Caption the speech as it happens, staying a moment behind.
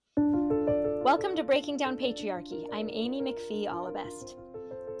Welcome to Breaking Down Patriarchy. I'm Amy McPhee Allebest.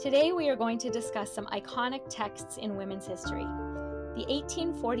 Today we are going to discuss some iconic texts in women's history. The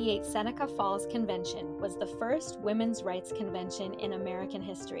 1848 Seneca Falls Convention was the first women's rights convention in American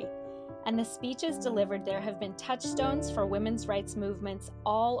history, and the speeches delivered there have been touchstones for women's rights movements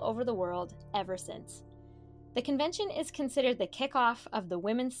all over the world ever since. The convention is considered the kickoff of the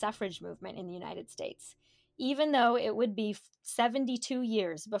women's suffrage movement in the United States, even though it would be 72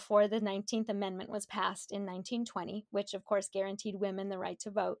 years before the 19th Amendment was passed in 1920, which of course guaranteed women the right to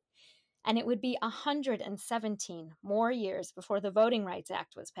vote, and it would be 117 more years before the Voting Rights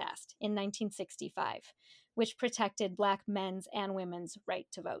Act was passed in 1965, which protected Black men's and women's right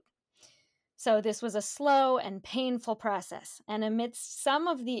to vote. So this was a slow and painful process, and amidst some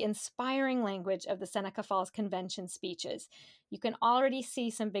of the inspiring language of the Seneca Falls Convention speeches, you can already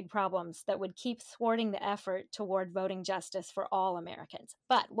see some big problems that would keep thwarting the effort toward voting justice for all Americans.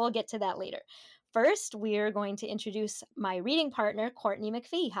 But we'll get to that later. First, we're going to introduce my reading partner, Courtney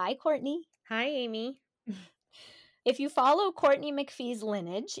McPhee. Hi, Courtney. Hi, Amy. If you follow Courtney McPhee's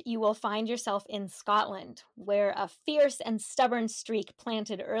lineage, you will find yourself in Scotland, where a fierce and stubborn streak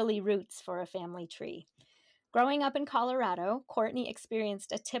planted early roots for a family tree. Growing up in Colorado, Courtney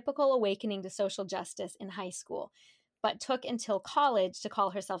experienced a typical awakening to social justice in high school, but took until college to call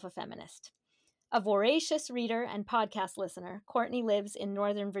herself a feminist. A voracious reader and podcast listener, Courtney lives in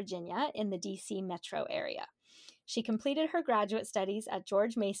Northern Virginia in the DC metro area. She completed her graduate studies at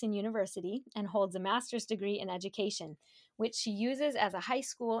George Mason University and holds a master's degree in education, which she uses as a high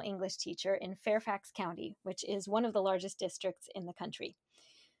school English teacher in Fairfax County, which is one of the largest districts in the country.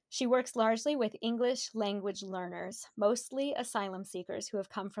 She works largely with English language learners, mostly asylum seekers who have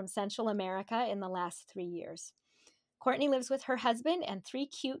come from Central America in the last 3 years. Courtney lives with her husband and 3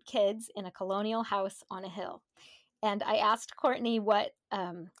 cute kids in a colonial house on a hill. And I asked Courtney what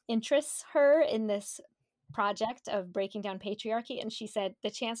interests her in this project of breaking down patriarchy, and she said the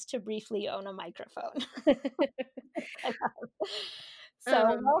chance to briefly own a microphone.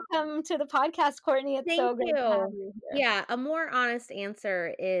 So welcome to the podcast, Courtney. It's so great to have you here. Yeah, a more honest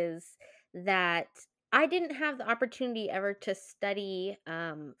answer is that I didn't have the opportunity ever to study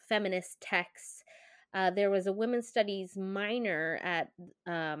feminist texts. There was a women's studies minor at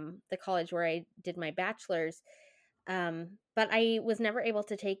the college where I did my bachelor's, but I was never able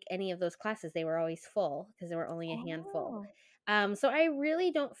to take any of those classes. They were always full because there were only a handful. So I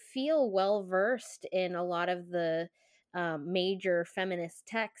really don't feel well versed in a lot of the major feminist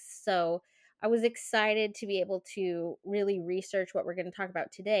texts. So I was excited to be able to really research what we're going to talk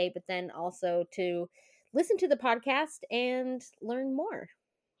about today, but then also to listen to the podcast and learn more.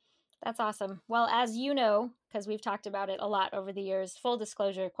 That's awesome. Well, as you know, because we've talked about it a lot over the years, full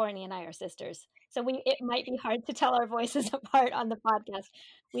disclosure, Courtney and I are sisters. So it might be hard to tell our voices apart on the podcast.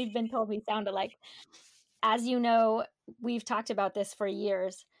 We've been told we sound alike. As you know, we've talked about this for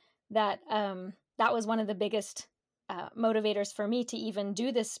years, that that was one of the biggest motivators for me to even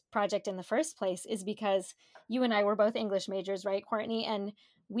do this project in the first place, is because you and I were both English majors, right, Courtney? And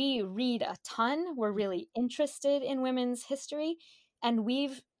we read a ton. We're really interested in women's history. And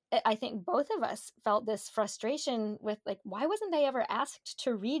I think both of us felt this frustration with, like, why wasn't I ever asked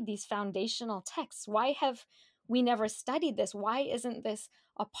to read these foundational texts? Why have we never studied this? Why isn't this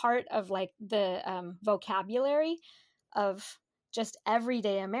a part of like the vocabulary of just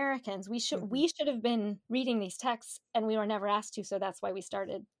everyday Americans? We should have been reading these texts, and we were never asked to. So that's why we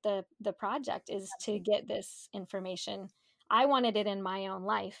started the project, is to get this information. I wanted it in my own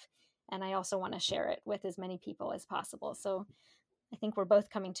life, and I also want to share it with as many people as possible. So I think we're both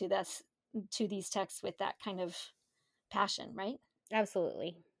coming to these texts with that kind of passion, right?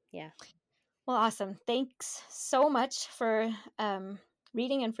 Absolutely. Yeah. Well, awesome. Thanks so much for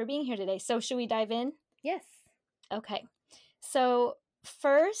reading and for being here today. So should we dive in? Yes. Okay. So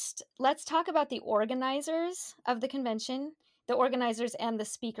first, let's talk about the organizers of the convention, the organizers and the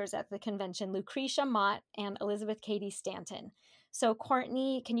speakers at the convention, Lucretia Mott and Elizabeth Cady Stanton. So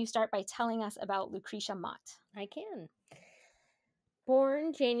Courtney, can you start by telling us about Lucretia Mott? I can.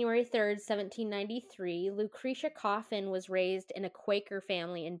 Born January 3rd, 1793, Lucretia Coffin was raised in a Quaker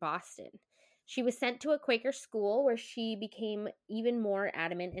family in Boston. She was sent to a Quaker school where she became even more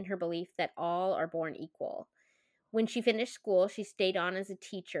adamant in her belief that all are born equal. When she finished school, she stayed on as a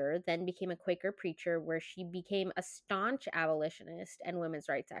teacher, then became a Quaker preacher where she became a staunch abolitionist and women's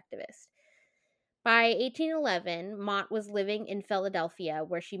rights activist. By 1811, Mott was living in Philadelphia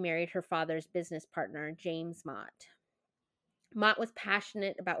where she married her father's business partner, James Mott. Mott was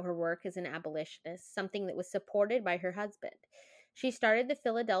passionate about her work as an abolitionist, something that was supported by her husband. She started the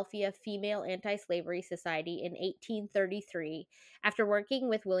Philadelphia Female Anti-Slavery Society in 1833 after working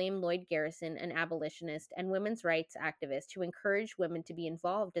with William Lloyd Garrison, an abolitionist and women's rights activist who encouraged women to be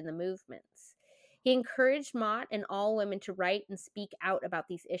involved in the movements. He encouraged Mott and all women to write and speak out about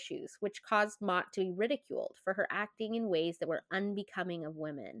these issues, which caused Mott to be ridiculed for her acting in ways that were unbecoming of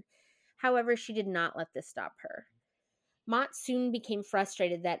women. However, she did not let this stop her. Mott soon became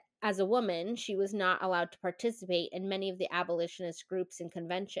frustrated that, as a woman, she was not allowed to participate in many of the abolitionist groups and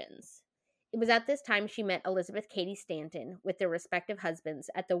conventions. It was at this time she met Elizabeth Cady Stanton with their respective husbands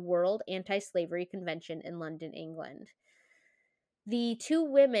at the World Anti-Slavery Convention in London, England. The two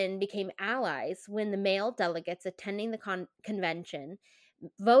women became allies when the male delegates attending the convention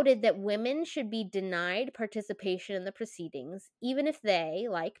voted that women should be denied participation in the proceedings, even if they,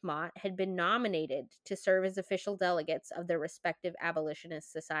 like Mott, had been nominated to serve as official delegates of their respective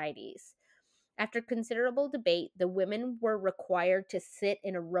abolitionist societies. After considerable debate, the women were required to sit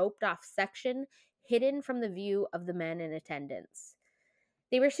in a roped-off section hidden from the view of the men in attendance.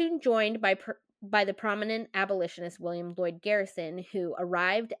 They were soon joined by the prominent abolitionist William Lloyd Garrison, who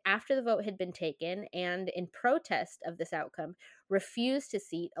arrived after the vote had been taken and, in protest of this outcome, refused his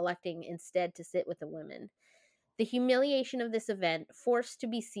seat, electing instead to sit with the women. The humiliation of this event, forced to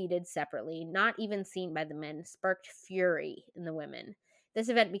be seated separately, not even seen by the men, sparked fury in the women. This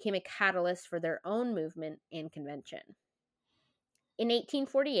event became a catalyst for their own movement and convention. In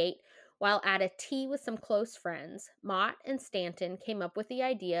 1848, while at a tea with some close friends, Mott and Stanton came up with the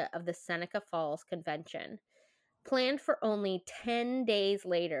idea of the Seneca Falls Convention. Planned for only 10 days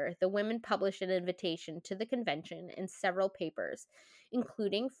later, the women published an invitation to the convention in several papers,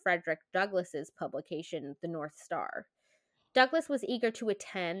 including Frederick Douglass's publication, The North Star. Douglass was eager to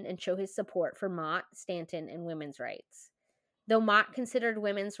attend and show his support for Mott, Stanton, and women's rights. Though Mott considered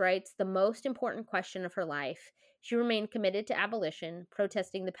women's rights the most important question of her life, she remained committed to abolition,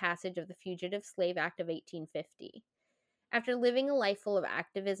 protesting the passage of the Fugitive Slave Act of 1850. After living a life full of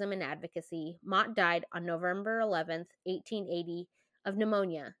activism and advocacy, Mott died on November 11, 1880, of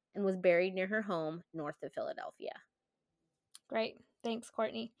pneumonia and was buried near her home north of Philadelphia. Great. Thanks,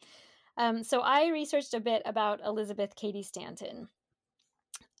 Courtney. So I researched a bit about Elizabeth Cady Stanton.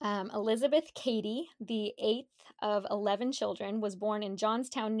 Elizabeth Cady, the eighth of 11 children, was born in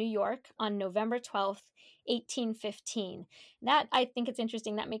Johnstown, New York on November 12th, 1815. That, I think it's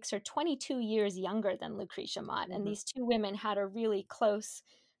interesting, that makes her 22 years younger than Lucretia Mott. Mm-hmm. And these two women had a really close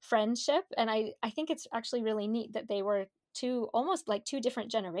friendship. And I think it's actually really neat that they were almost like two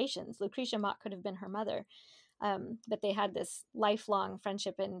different generations. Lucretia Mott could have been her mother. But they had this lifelong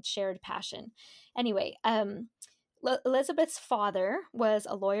friendship and shared passion. Anyway, Elizabeth's father was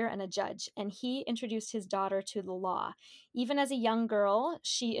a lawyer and a judge, and he introduced his daughter to the law. Even as a young girl,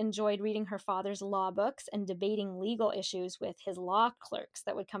 she enjoyed reading her father's law books and debating legal issues with his law clerks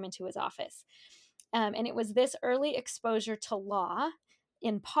that would come into his office. And it was this early exposure to law,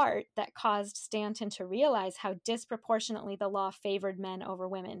 in part, that caused Stanton to realize how disproportionately the law favored men over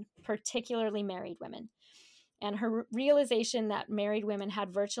women, particularly married women. And her realization that married women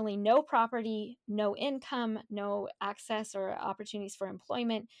had virtually no property, no income, no access or opportunities for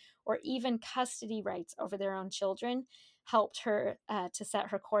employment, or even custody rights over their own children helped her to set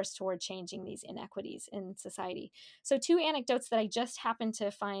her course toward changing these inequities in society. So 2 anecdotes that I just happened to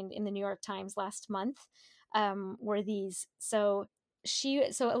find in the New York Times last month were these. So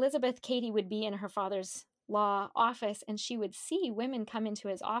Elizabeth Cady would be in her father's law office, and she would see women come into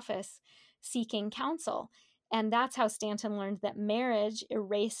his office seeking counsel. And that's how Stanton learned that marriage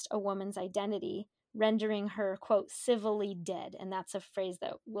erased a woman's identity, rendering her, quote, civilly dead. And that's a phrase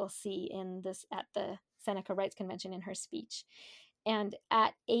that we'll see at the Seneca Rights Convention in her speech. And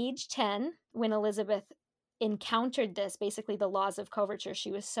at age 10, when Elizabeth encountered this, basically the laws of coverture,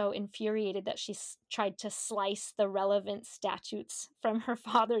 she was so infuriated that she tried to slice the relevant statutes from her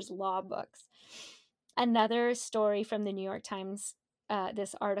father's law books. Another story from the New York Times,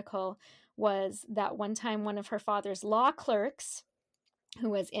 this article, was that one time one of her father's law clerks who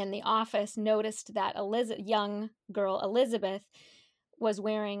was in the office noticed that young girl Elizabeth was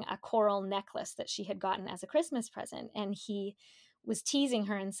wearing a coral necklace that she had gotten as a Christmas present. And he was teasing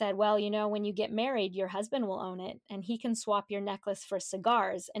her and said, well, when you get married, your husband will own it and he can swap your necklace for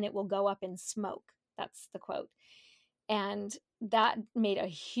cigars and it will go up in smoke. That's the quote. And that made a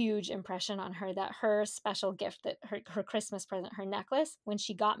huge impression on her, that her special gift, that her Christmas present, her necklace, when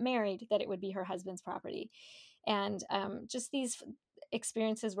she got married, that it would be her husband's property. And just these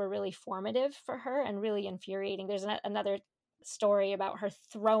experiences were really formative for her and really infuriating. There's another story about her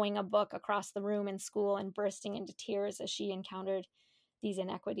throwing a book across the room in school and bursting into tears as she encountered these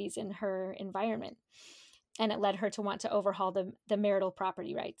inequities in her environment. and it led her to want to overhaul the marital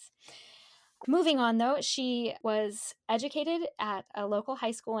property rights. Moving on, though, she was educated at a local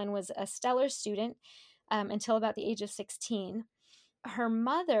high school and was a stellar student until about the age of 16. Her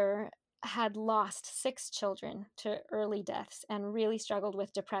mother had lost 6 children to early deaths and really struggled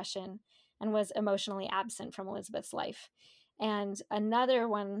with depression and was emotionally absent from Elizabeth's life. And another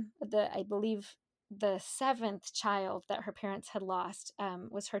one, I believe the 7th child that her parents had lost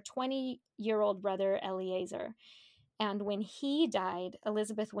was her 20-year-old brother, Eleazar. And when he died,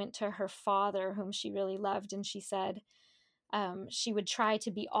 Elizabeth went to her father, whom she really loved, and she said she would try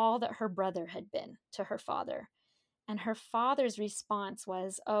to be all that her brother had been to her father. And her father's response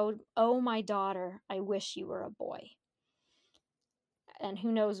was, oh, my daughter, I wish you were a boy. And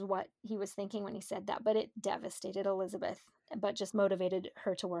who knows what he was thinking when he said that, but it devastated Elizabeth, but just motivated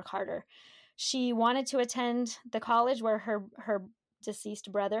her to work harder. She wanted to attend the college where her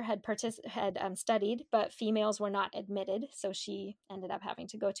deceased brother had studied, but females were not admitted, so she ended up having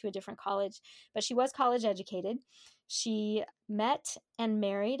to go to a different college. But she was college educated. She met and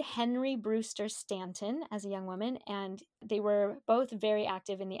married Henry Brewster Stanton as a young woman, and they were both very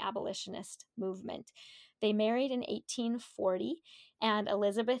active in the abolitionist movement. They married in 1840, and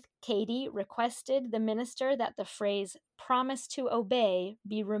Elizabeth Cady requested the minister that the phrase "promise to obey"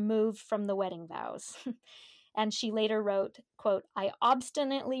 be removed from the wedding vows. And she later wrote, quote, "I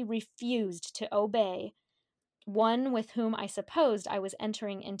obstinately refused to obey one with whom I supposed I was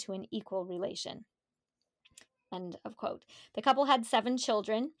entering into an equal relation." End of quote. The couple had 7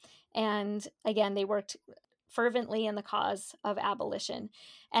 children, and again, they worked fervently in the cause of abolition.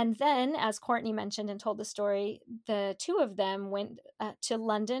 And then, as Courtney mentioned and told the story, the 2 of them went to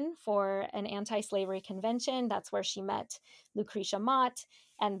London for an anti-slavery convention. That's where she met Lucretia Mott,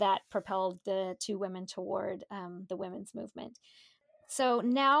 and that propelled the 2 women toward the women's movement. So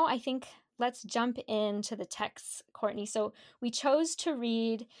now I think let's jump into the texts, Courtney. So we chose to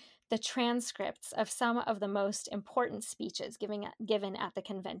read the transcripts of some of the most important speeches given at the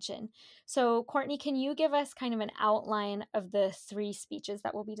convention. So, Courtney, can you give us kind of an outline of the 3 speeches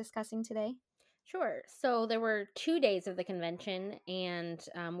that we'll be discussing today? Sure. So there were 2 days of the convention, and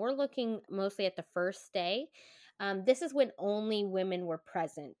we're looking mostly at the first day. This is when only women were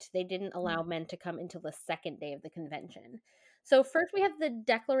present. They didn't allow men to come until the second day of the convention. So first we have the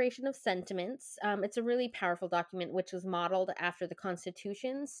Declaration of Sentiments. It's a really powerful document which was modeled after the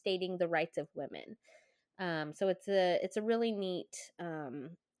Constitution stating the rights of women. So it's a really neat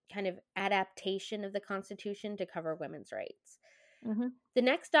kind of adaptation of the Constitution to cover women's rights. Mm-hmm. The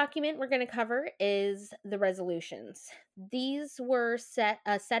next document we're going to cover is the resolutions. These were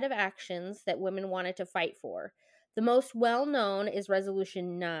a set of actions that women wanted to fight for. The most well-known is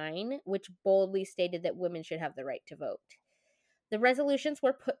Resolution 9, which boldly stated that women should have the right to vote. The resolutions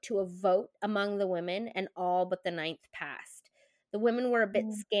were put to a vote among the women, and all but the 9th passed. The women were a bit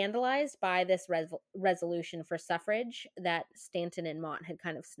scandalized by this resolution for suffrage that Stanton and Mott had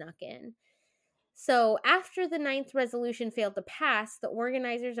kind of snuck in. So after the 9th resolution failed to pass, the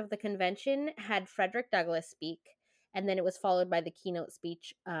organizers of the convention had Frederick Douglass speak, and then it was followed by the keynote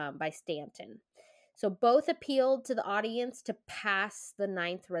speech by Stanton. So both appealed to the audience to pass the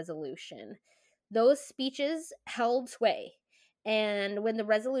 9th resolution. Those speeches held sway, and when the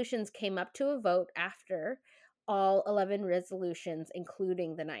resolutions came up to a vote after, all 11 resolutions,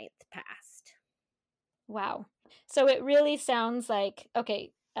 including the 9th, passed. Wow. So it really sounds like,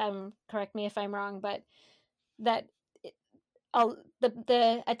 okay, correct me if I'm wrong, but that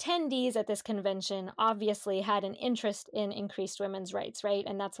the attendees at this convention obviously had an interest in increased women's rights, right?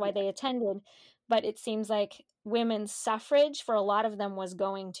 And that's why they attended. But it seems like women's suffrage for a lot of them was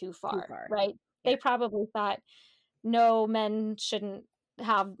going too far. Right? Yeah. They probably thought, no, men shouldn't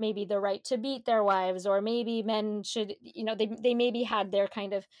have maybe the right to beat their wives, or maybe men should, they maybe had their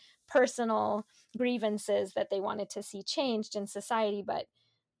kind of personal grievances that they wanted to see changed in society, but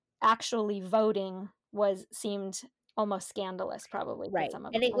actually voting seemed almost scandalous, probably. Right.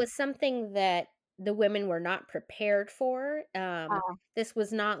 And it was something that the women were not prepared for. This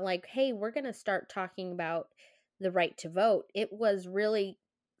was not like, hey, we're going to start talking about the right to vote. It was really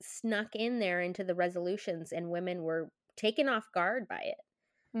snuck in there into the resolutions, and women were taken off guard by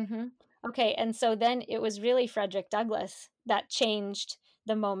it. Mm-hmm. Okay. And so then it was really Frederick Douglass that changed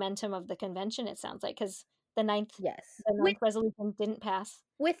the momentum of the convention, it sounds like, because the 9th resolution didn't pass.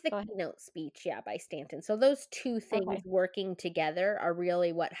 With the keynote speech, by Stanton. So those 2 things working together are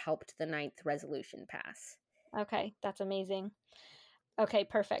really what helped the 9th resolution pass. Okay, that's amazing. Okay,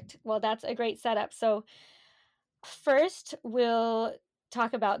 perfect. Well, that's a great setup. So first, we'll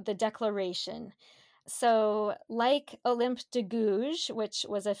talk about the Declaration. So, like Olympe de Gouges, which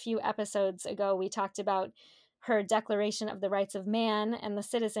was a few episodes ago, we talked about her Declaration of the Rights of Man and the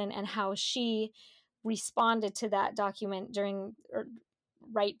Citizen and how she responded to that document during or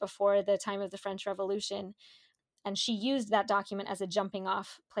right before the time of the French Revolution. And she used that document as a jumping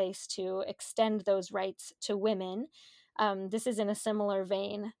off place to extend those rights to women. This is in a similar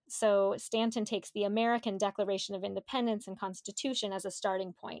vein. So Stanton takes the American Declaration of Independence and Constitution as a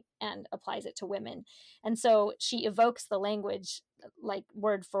starting point and applies it to women. And so she evokes the language like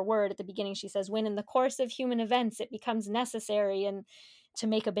word for word. At the beginning, she says, when in the course of human events it becomes necessary and to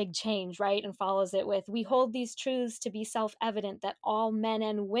make a big change, right? And follows it with, we hold these truths to be self-evident that all men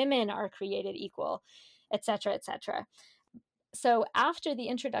and women are created equal, etc., etc. So after the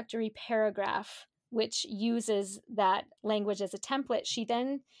introductory paragraph, which uses that language as a template, she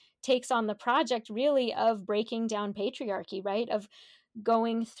then takes on the project really of breaking down patriarchy, right? Of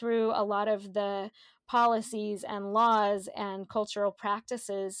going through a lot of the policies and laws and cultural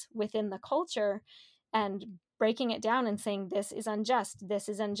practices within the culture and breaking it down and saying, this is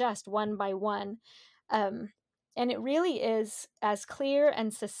unjust, one by one. And it really is as clear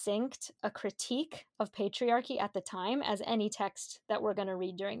and succinct a critique of patriarchy at the time as any text that we're going to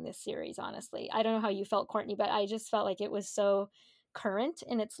read during this series, honestly. I don't know how you felt, Courtney, but I just felt like it was so current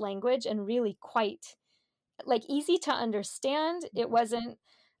in its language and really quite like easy to understand. It wasn't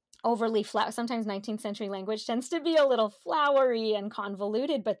overly flat. Sometimes 19th century language tends to be a little flowery and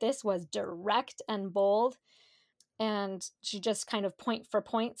convoluted, but this was direct and bold. And she just kind of point for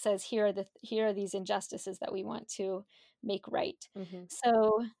point says, here are these injustices that we want to make right. Mm-hmm.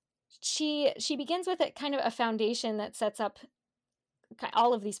 So she begins with a kind of a foundation that sets up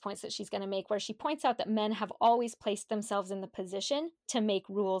all of these points that she's going to make, where she points out that men have always placed themselves in the position to make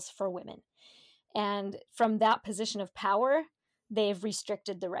rules for women. And from that position of power, they've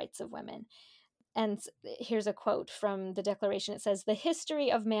restricted the rights of women. And here's a quote from the Declaration. It says, the history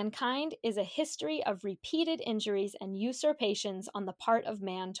of mankind is a history of repeated injuries and usurpations on the part of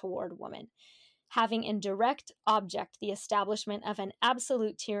man toward woman, having in direct object the establishment of an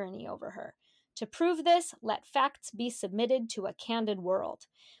absolute tyranny over her. To prove this, let facts be submitted to a candid world.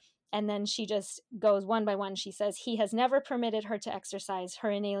 And then she just goes one by one. She says, he has never permitted her to exercise her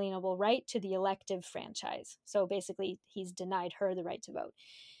inalienable right to the elective franchise. So basically, he's denied her the right to vote.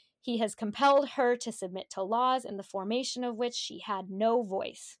 He has compelled her to submit to laws in the formation of which she had no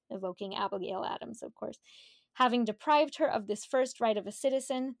voice, evoking Abigail Adams, of course. Having deprived her of this first right of a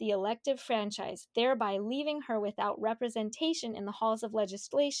citizen, the elective franchise, thereby leaving her without representation in the halls of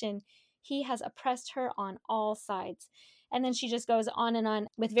legislation, he has oppressed her on all sides. And then she just goes on and on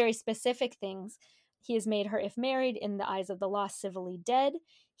with very specific things. He has made her, if married, in the eyes of the law, civilly dead.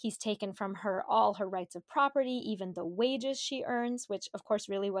 He's taken from her all her rights of property, even the wages she earns, which of course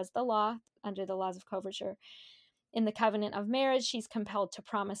really was the law under the laws of coverture. In the covenant of marriage, she's compelled to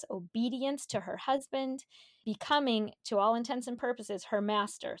promise obedience to her husband, becoming, to all intents and purposes, her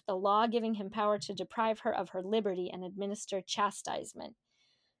master, the law giving him power to deprive her of her liberty and administer chastisement,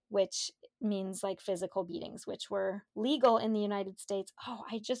 which means like physical beatings, which were legal in the United States. Oh,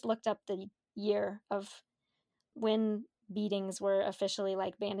 I just looked up the year of when beatings were officially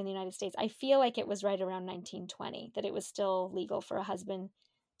like banned in the United States. I feel like it was right around 1920 that it was still legal for a husband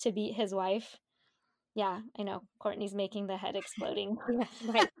to beat his wife. Yeah, I know. Courtney's making the head exploding.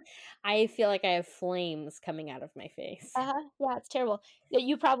 Yeah, I feel like I have flames coming out of my face. Yeah, it's terrible.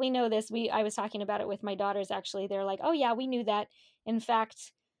 You probably know this. I was talking about it with my daughters actually. They're like, "Oh yeah, we knew that." In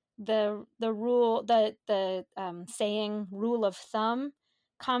fact, the rule, the saying rule of thumb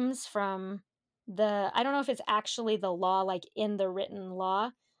comes from I don't know if it's actually the law like in the written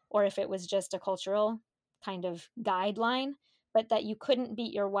law or if it was just a cultural kind of guideline, but that you couldn't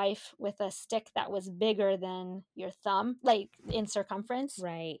beat your wife with a stick that was bigger than your thumb, like in circumference.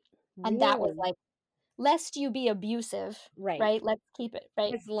 Right. And that was Really? like, lest you be abusive, Right. right? Let's keep it,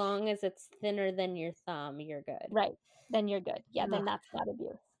 right? As long as it's thinner than your thumb, you're good. Right. Then you're good. Yeah, then Ugh. that's not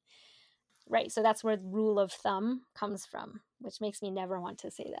abuse. Right. So that's where the rule of thumb comes from, which makes me never want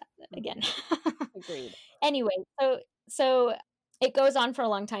to say that again. Agreed. Anyway, so it goes on for a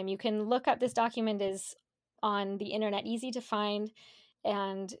long time. You can look up, this document is on the internet, easy to find.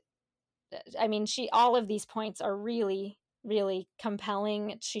 And I mean, all of these points are really, really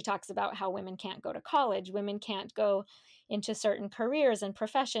compelling. She talks about how women can't go to college, women can't go into certain careers and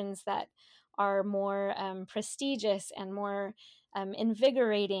professions that are more prestigious and more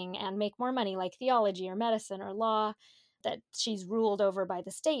invigorating and make more money, like theology or medicine or law, that she's ruled over by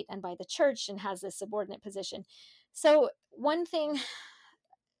the state and by the church and has this subordinate position. So one thing,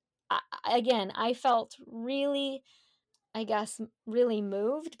 again, I felt really I guess, really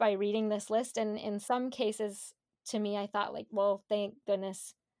moved by reading this list, and in some cases, to me, I thought like, well, thank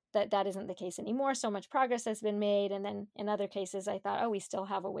goodness that that isn't the case anymore. So much progress has been made, and then in other cases, I thought, oh, we still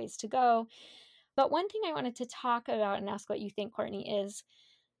have a ways to go. But one thing I wanted to talk about and ask what you think, Courtney, is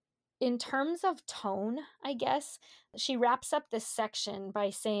in terms of tone, I guess, she wraps up this section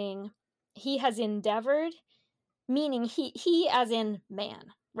by saying he has endeavored, meaning he as in man,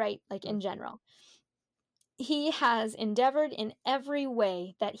 right? Like in general. He has endeavored in every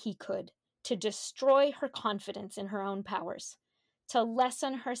way that he could to destroy her confidence in her own powers, to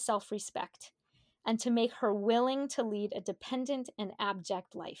lessen her self-respect, and to make her willing to lead a dependent and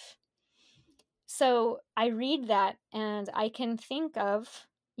abject life. So I read that and I can think of,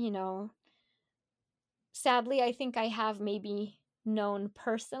 sadly, I think I have maybe known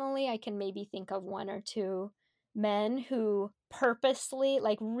personally, I can maybe think of one or two men who purposely,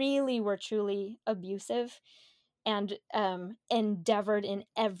 like really were truly abusive and endeavored in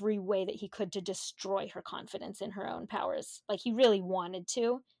every way that he could to destroy her confidence in her own powers. Like he really wanted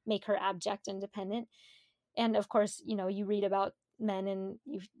to make her abject and dependent. And of course, you read about men, and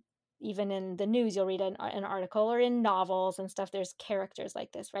you even in the news, you'll read an article, or in novels and stuff, there's characters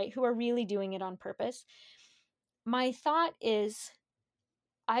like this, right, who are really doing it on purpose. My thought is,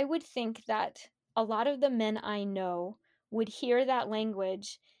 I would think that a lot of the men I know would hear that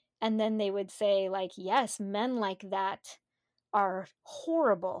language and then they would say, like, yes, men like that are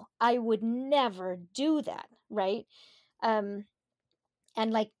horrible. I would never do that, right? Um,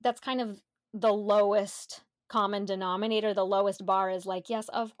 and like that's kind of the lowest common denominator, the lowest bar is like, yes,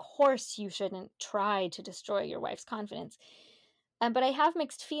 of course you shouldn't try to destroy your wife's confidence. But I have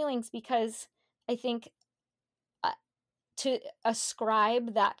mixed feelings because I think to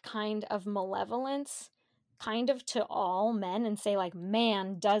ascribe that kind of malevolence kind of to all men and say like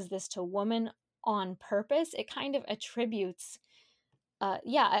man does this to woman on purpose, it kind of attributes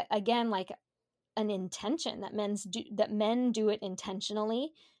again, like an intention that men do it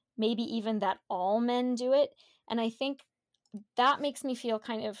intentionally, maybe even that all men do it. And I think that makes me feel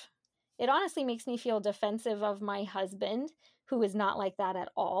it honestly makes me feel defensive of my husband, who is not like that at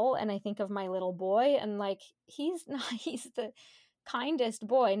all. And I think of my little boy and like he's not he's the kindest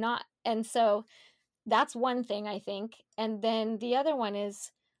boy, not. And so that's one thing I think. And then the other one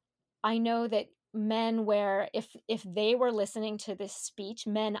is, I know that men, where if they were listening to this speech,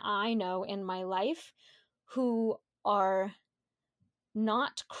 men I know in my life who are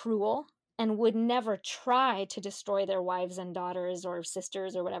not cruel and would never try to destroy their wives and daughters or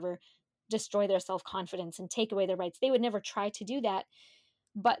sisters or whatever, destroy their self-confidence and take away their rights. They would never try to do that,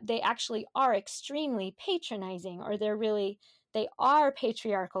 but they actually are extremely patronizing, or they are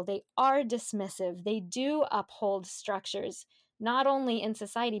patriarchal, they are dismissive, they do uphold structures not only in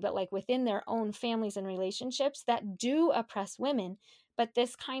society but like within their own families and relationships that do oppress women. But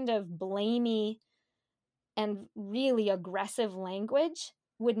this kind of blamey and really aggressive language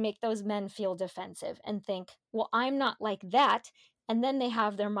would make those men feel defensive and think, well, I'm not like that. And then they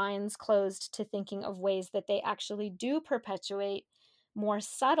have their minds closed to thinking of ways that they actually do perpetuate more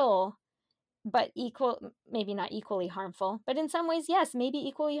subtle but maybe not equally harmful, but in some ways, yes, maybe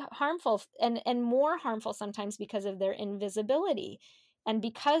equally harmful, and more harmful sometimes because of their invisibility. And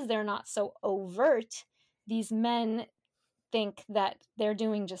because they're not so overt, these men think that they're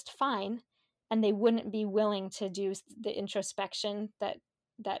doing just fine, and they wouldn't be willing to do the introspection that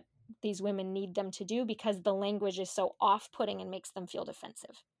these women need them to do because the language is so off-putting and makes them feel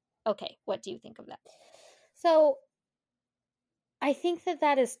defensive. Okay, what do you think of that? So I think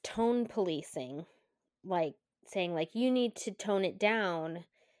that is tone policing, like saying like you need to tone it down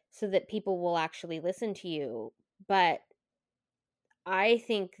so that people will actually listen to you. But I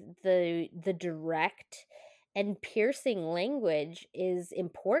think the direct and piercing language is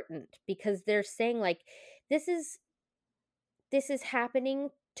important because they're saying like this is happening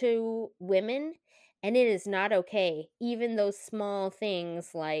to women and it is not okay. Even those small things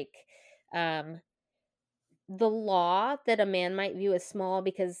like the law that a man might view as small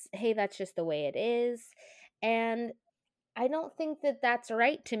because hey, that's just the way it is. And I don't think that that's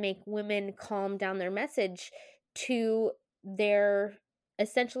right to make women calm down their message to their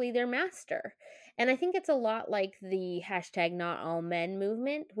essentially their master. And I think it's a lot like the hashtag not all men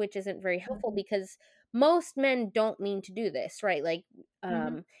movement, which isn't very helpful because most men don't mean to do this, right? Like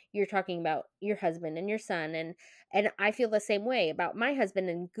you're talking about your husband and your son, and I feel the same way about my husband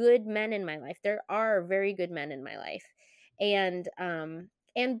and good men in my life. There are very good men in my life. And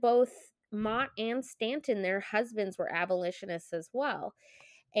both Mott and Stanton, their husbands were abolitionists as well.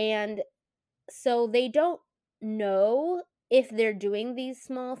 And so they don't know if they're doing these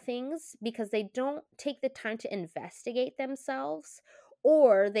small things because they don't take the time to investigate themselves,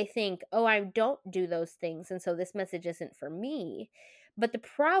 or they think, oh, I don't do those things, and so this message isn't for me. But the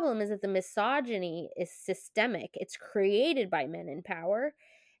problem is that the misogyny is systemic, it's created by men in power.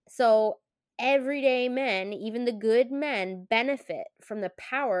 So everyday men, even the good men, benefit from the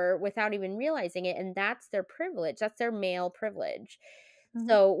power without even realizing it, and that's their privilege, that's their male privilege. Mhm.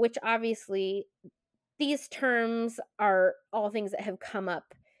 So, which obviously these terms are all things that have come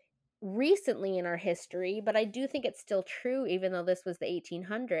up recently in our history, but I do think it's still true even though this was the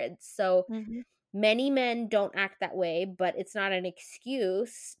 1800s. So Mhm. many men don't act that way, but it's not an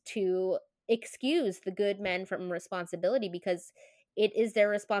excuse to excuse the good men from responsibility, because it is their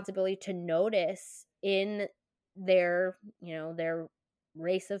responsibility to notice in their, their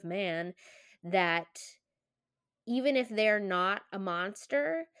race of man, that even if they're not a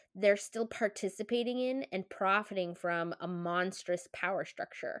monster, they're still participating in and profiting from a monstrous power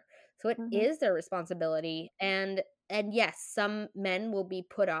structure. So it Mhm. is their responsibility. And yes, some men will be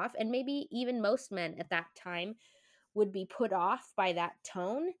put off, and maybe even most men at that time would be put off by that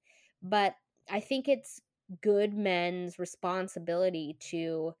tone, but I think it's good men's responsibility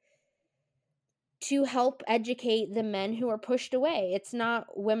to help educate the men who are pushed away. It's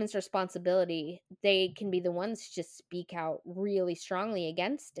not women's responsibility. They can be the ones to speak out really strongly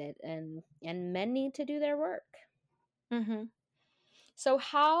against it, and men need to do their work. Mhm. So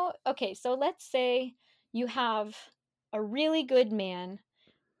okay, so let's say you have a really good man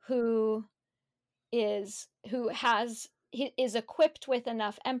who he is equipped with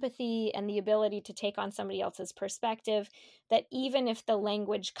enough empathy and the ability to take on somebody else's perspective, that even if the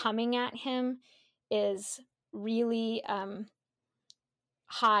language coming at him is really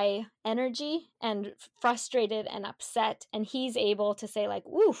high energy and frustrated and upset, and he's able to say like,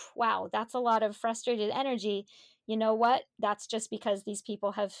 "Oof, wow, that's a lot of frustrated energy. You know what? That's just because these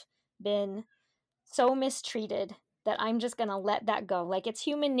people have been so mistreated that I'm just going to let that go." Like, it's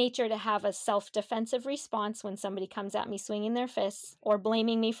human nature to have a self-defensive response when somebody comes at me swinging their fists or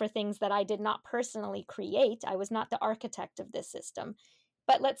blaming me for things that I did not personally create. I was not the architect of this system.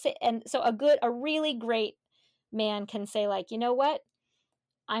 But let's say, and so a really great man can say like, "You know what?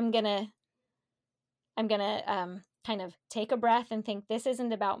 I'm going to kind of take a breath and think, this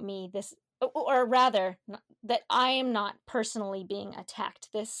isn't about me. This, or rather, that I am not personally being attacked.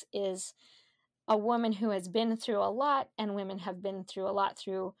 This is a woman who has been through a lot, and women have been through a lot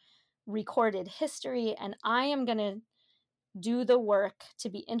through recorded history. And I am going to do the work to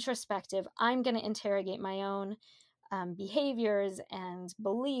be introspective. I'm going to interrogate my own behaviors and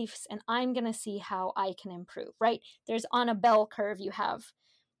beliefs, and I'm going to see how I can improve." Right? There's, on a bell curve, you have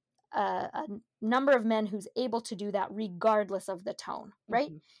a number of men who's able to do that regardless of the tone, right?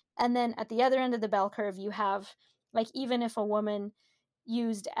 Mhm. And then at the other end of the bell curve, you have, like, even if a woman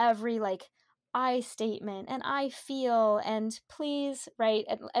used every like I statement and I feel and please, right?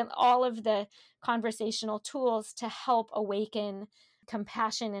 And all of the conversational tools to help awaken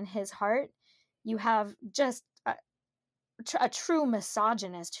compassion in his heart, you have just a true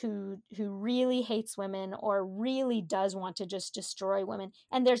misogynist who really hates women or really does want to just destroy women,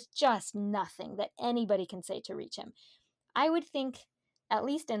 and there's just nothing that anybody can say to reach him. I would think, at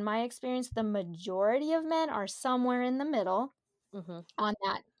least in my experience, the majority of men are somewhere in the middle Mhm. on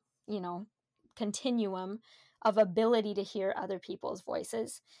that, you know, continuum of ability to hear other people's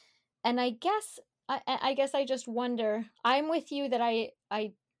voices. And I guess I just wonder, I'm with you that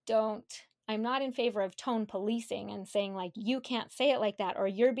don't I'm not in favor of tone policing and saying like, you can't say it like that, or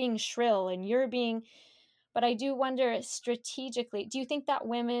you're being shrill and you're being, but I do wonder strategically, do you think that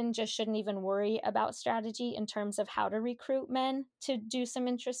women just shouldn't even worry about strategy in terms of how to recruit men to do some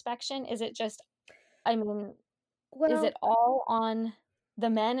introspection? Is it just, I mean, is Well, it all on the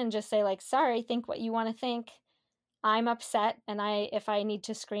men and just say like, sorry, think what you want to think. I'm upset, and if I need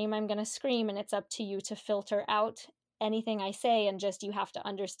to scream, I'm going to scream, and it's up to you to filter out anything I say, and just you have to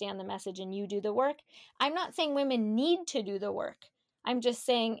understand the message and you do the work. I'm not saying women need to do the work. I'm just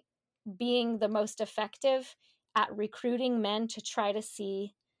saying, being the most effective at recruiting men to try to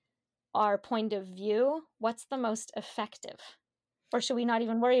see our point of view, what's the most effective? Or should we not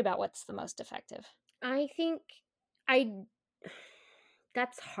even worry about what's the most effective? I think I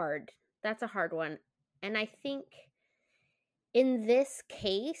that's hard. That's a hard one. And I think in this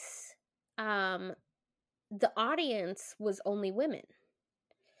case, um the audience was only women.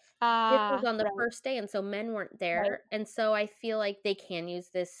 This was Ah, on the right, first day, and so men weren't right. there, and so I feel like they can use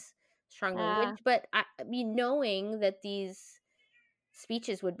this strong Ah, language, but I mean, knowing that these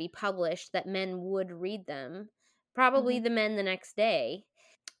speeches would be published, that men would read them, probably mhm, the men the next day,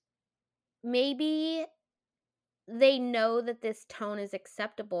 maybe they know that this tone is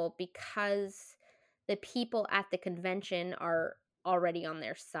acceptable because the people at the convention are already on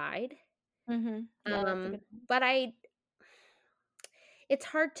their side. Mhm. Yeah, that's a good point. But it's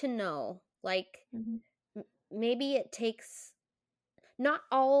hard to know. Like, Mhm. maybe it takes not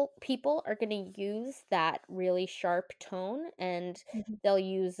all people are going to use that really sharp tone, and Mhm. they'll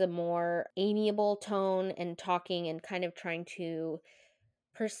use a more amiable tone and talking and kind of trying to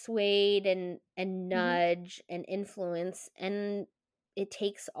persuade and Mhm. nudge and influence, and it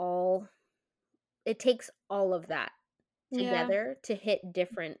takes all it takes all of that Yeah. together to hit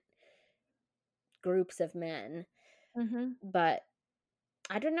different groups of men. Mhm. But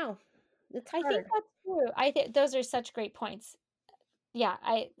I don't know. It's I think hard. that's true. I think those are such great points. Yeah,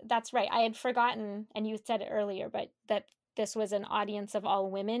 I that's right. I had forgotten, and you said it earlier, but that this was an audience of all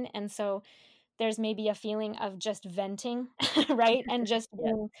women, and so there's maybe a feeling of just venting, right? And just Yes.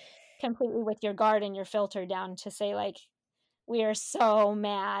 being completely with your guard and your filter down to say, like, "We are so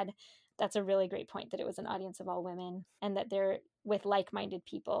mad." That's a really great point that it was an audience of all women and that they're with like-minded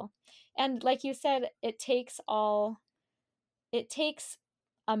people. And like you said, it takes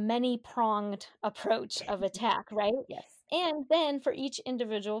a many-pronged approach of attack, right? Yes. And then for each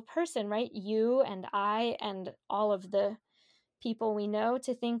individual person, right? You and I and all of the people we know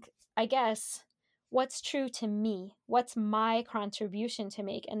to think, I guess, what's true to me? What's my contribution to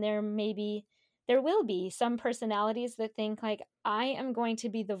make? And there will be some personalities that think like I am going to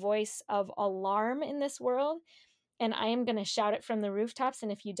be the voice of alarm in this world and I am going to shout it from the rooftops,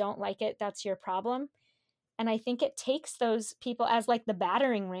 and if you don't like it, that's your problem. And I think it takes those people as like the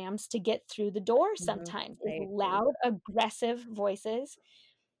battering rams to get through the door Mhm. sometimes, I is agree. loud, aggressive voices.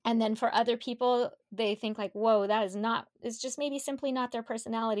 And then for other people, they think like, whoa, that is not, it's just maybe simply not their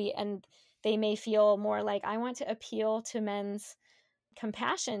personality. And they may feel more like, I want to appeal to men's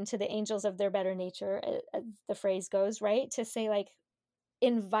compassion, to the angels of their better nature, as the phrase goes, right? To say, like,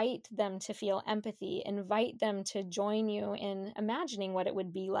 invite them to feel empathy, invite them to join you in imagining what it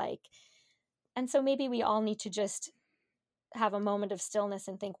would be like. And so maybe we all need to just have a moment of stillness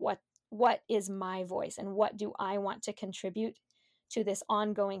and think, what is my voice and what do I want to contribute to this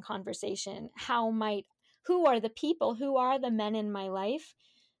ongoing conversation? Who are the people, who are the men in my life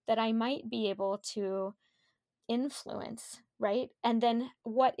that I might be able to influence, right? And then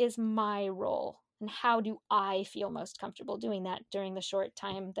what is my role and how do I feel most comfortable doing that during the short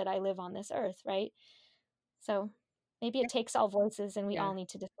time that I live on this earth, right? So maybe it Yeah. takes all voices and we Yeah. all need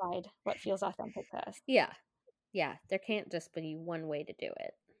to decide what feels authentic to us. Yeah. Yeah. There can't just be one way to do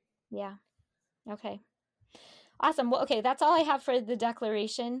it. Yeah. Okay. Awesome. Well, okay, that's all I have for the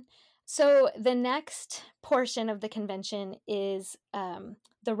declaration. So the next portion of the convention is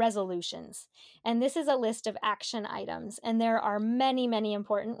the resolutions. And this is a list of action items. And there are many, many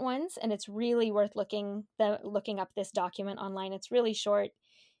important ones. And it's really worth looking up this document online. It's really short,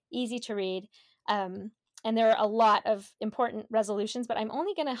 easy to read. Um, and there are a lot of important resolutions, but I'm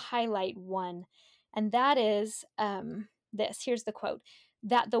only going to highlight one. And that is this. Here's the quote: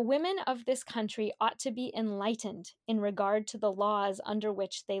 that the women of this country ought to be enlightened in regard to the laws under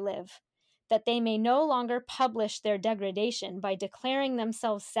which they live, that they may no longer publish their degradation by declaring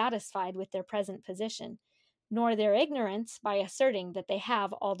themselves satisfied with their present position, nor their ignorance by asserting that they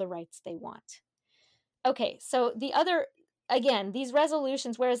have all the rights they want. Okay, so again, these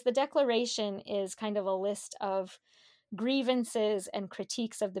resolutions, whereas the declaration is kind of a list of grievances and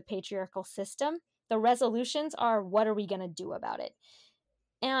critiques of the patriarchal system, the resolutions are, what are we going to do about it?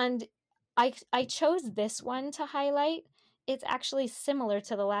 And I chose this one to highlight. It's actually similar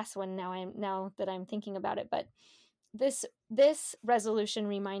to the last one now that I'm thinking about it, but this resolution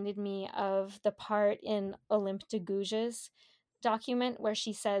reminded me of the part in Olympe de Gouges' document where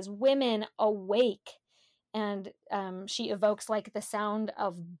she says, "Women awake," and she evokes like the sound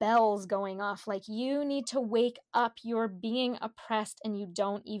of bells going off, like you need to wake up. You're being oppressed and you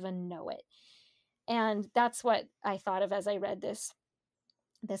don't even know it. And that's what I thought of as I read this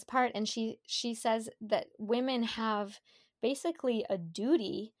part. And she says that women have basically a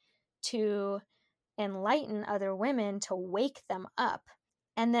duty to enlighten other women, to wake them up.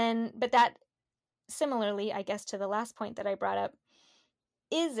 And then but that, similarly, I guess, to the last point that I brought up,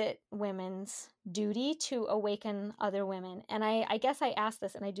 is it women's duty to awaken other women? And I guess I asked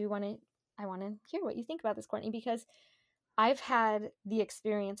this, and I want to hear what you think about this, Courtney, because I've had the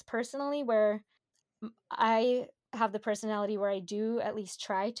experience personally where I have the personality where I do at least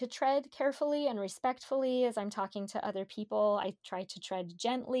try to tread carefully and respectfully as I'm talking to other people. I try to tread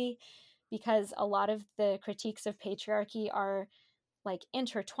gently because a lot of the critiques of patriarchy are like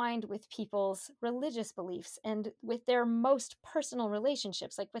intertwined with people's religious beliefs and with their most personal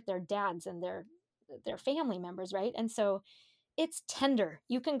relationships, like with their dads and their their family members, right? And so it's tender.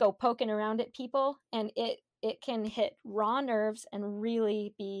 You can go poking around at people and it can hit raw nerves and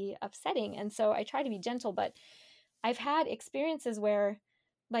really be upsetting. And so I try to be gentle, but I've had experiences where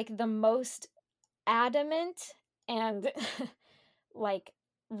like the most adamant and like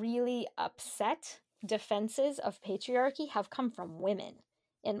really upset defenses of patriarchy have come from women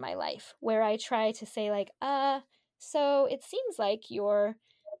in my life, where I try to say like, so it seems like you're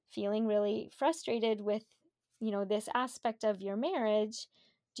feeling really frustrated with, this aspect of your marriage.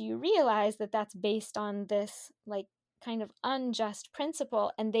 Do you realize that that's based on this like kind of unjust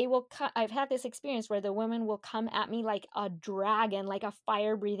principle? And they will I've had this experience where the women will come at me like a dragon, like a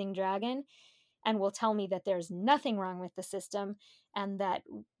fire breathing dragon, and will tell me that there's nothing wrong with the system and that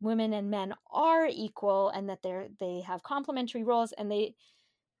women and men are equal and that they have complementary roles, and they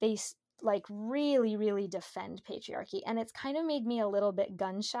like really really defend patriarchy. And it's kind of made me a little bit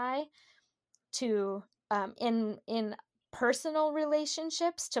gun shy to in personal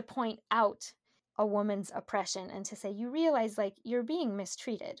relationships to point out a woman's oppression and to say, you realize like you're being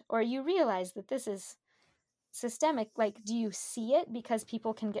mistreated, or you realize that this is systemic. Like, do you see it? Because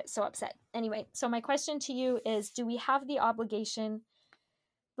people can get so upset. Anyway, so my question to you is, do we have the obligation,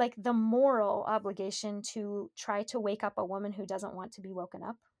 like the moral obligation, to try to wake up a woman who doesn't want to be woken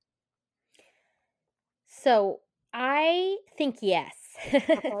up? So I think yes.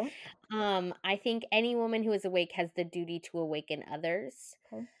 Okay. I think any woman who is awake has the duty to awaken others.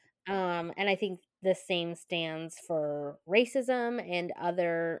 Okay. And I think the same stands for racism and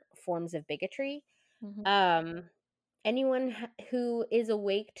other forms of bigotry. Mm-hmm. Um, anyone who is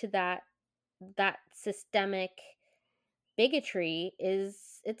awake to that systemic bigotry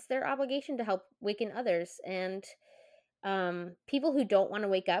it's their obligation to help waken others. And people who don't want to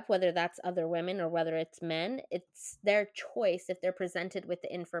wake up, whether that's other women or whether it's men, it's their choice. If they're presented with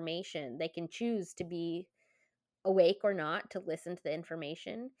the information, they can choose to be awake or not, to listen to the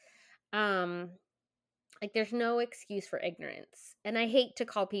information. Like there's no excuse for ignorance. And I hate to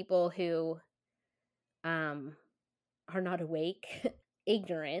call people who are not awake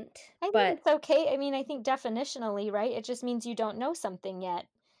ignorant, I think but it's okay. I mean, I think definitionally, right, it just means you don't know something yet.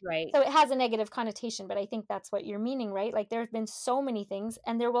 right. So it has a negative connotation, but I think that's what you're meaning, right? Like there have been so many things,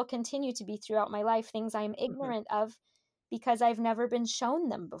 and there will continue to be throughout my life, things I'm Mhm. ignorant of because I've never been shown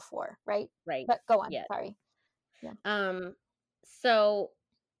them before, right? Right. But go on, Yeah. sorry. Yeah. So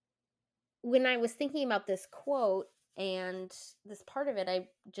when I was thinking about this quote and this part of it, I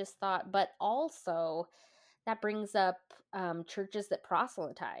just thought, but also that brings up churches that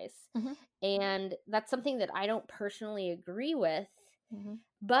proselytize. Mhm. And that's something that I don't personally agree with. Mhm.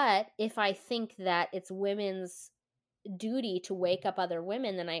 But if I think that it's women's duty to wake up other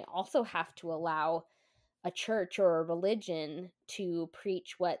women, then I also have to allow a church or a religion to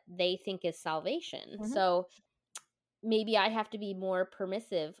preach what they think is salvation. Mhm. So maybe I have to be more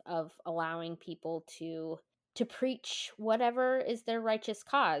permissive of allowing people to preach whatever is their righteous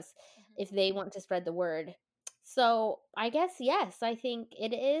cause Mhm. if they want to spread the word. So, I guess yes, I think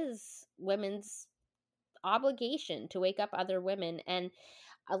it is women's obligation to wake up other women. And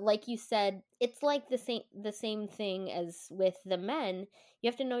like you said, it's like the same thing as with the men. You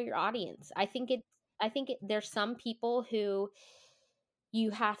have to know your audience. There's some people who you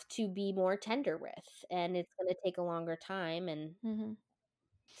have to be more tender with, and it's going to take a longer time. And Mhm.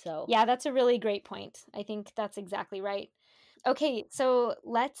 so Yeah, that's a really great point. I think that's exactly right. Okay, so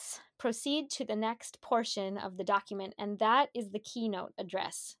let's proceed to the next portion of the document, and that is the keynote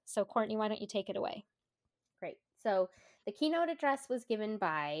address. So, Courtney, why don't you take it away? great. So the keynote address was given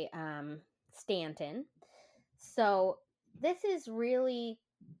by Stanton. So this is really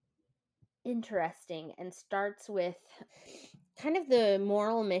interesting and starts with kind of the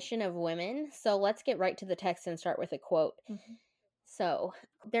moral mission of women. So let's get right to the text and start with a quote. Mhm. So,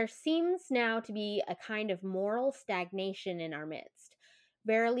 there seems now to be a kind of moral stagnation in our midst.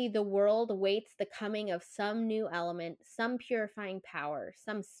 Verily, the world awaits the coming of some new element, some purifying power,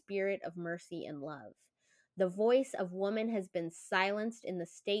 some spirit of mercy and love. The voice of woman has been silenced in the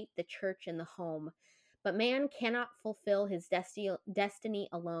state, the church, and the home. But man cannot fulfill his destiny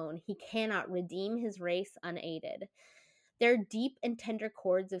alone. He cannot redeem his race unaided. There are deep and tender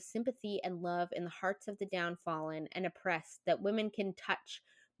chords of sympathy and love in the hearts of the downtrodden and oppressed that women can touch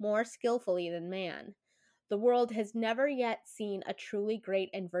more skillfully than man. The world has never yet seen a truly great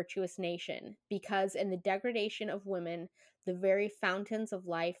and virtuous nation, because in the degradation of women, the very fountains of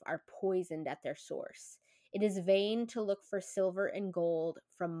life are poisoned at their source. It is vain to look for silver and gold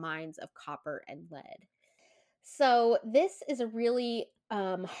from mines of copper and lead. So, this is a really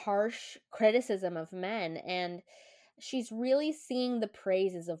harsh criticism of men, and she's really singing the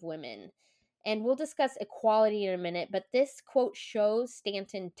praises of women. And we'll discuss equality in a minute, but this quote shows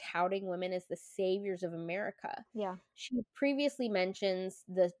Stanton touting women as the saviors of America. Yeah. She previously mentions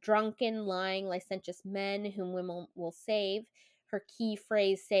the drunken, lying, licentious men whom women will save, her key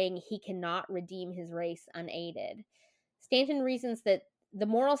phrase saying he cannot redeem his race unaided. Stanton reasons that the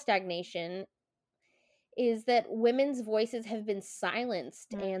moral stagnation is that women's voices have been silenced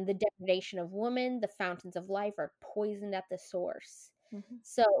Mm. and the degradation of women, the fountains of life, are poisoned at the source. Mhm.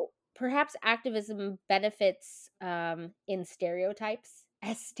 So perhaps activism benefits in stereotypes,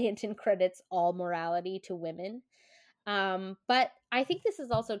 as Stanton credits all morality to women. But I think this is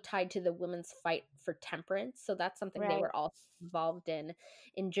also tied to the women's fight for temperance. So that's something they Right. were also involved in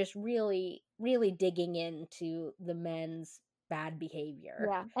just really, really digging into the men's bad behavior.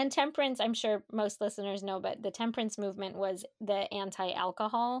 Yeah. And temperance, I'm sure most listeners know, but the temperance movement was the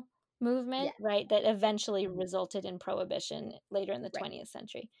anti-alcohol Yeah. movement, right? That eventually Mhm. resulted in prohibition later in the Right. 20th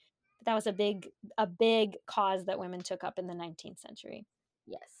century. But that was a big cause that women took up in the 19th century.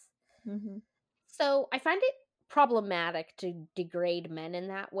 Yes. Hmm. So I find it problematic to degrade men in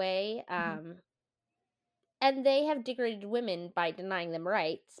that way. Hmm. And they have degraded women by denying them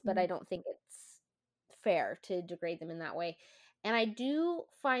rights, but I Hmm. don't think it's fair to degrade them in that way. And I do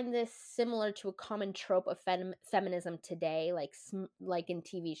find this similar to a common trope of feminism today, like in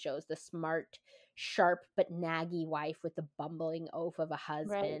TV shows, the smart, sharp but naggy wife with the bumbling oaf of a Right.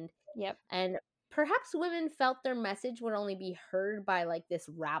 husband. Yep. And perhaps women felt their message would only be heard by like this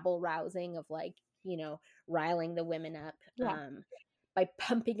rabble rousing of riling the women up. Yeah. By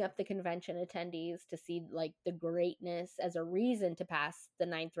pumping up the convention attendees to see like the greatness as a reason to pass the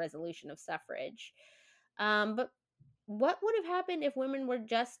ninth resolution of suffrage. But what would have happened if women were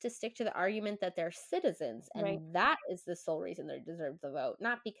just to stick to the argument that they're citizens Right. and that is the sole reason they deserve the vote,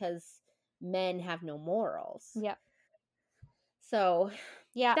 not because men have no morals? Yep. So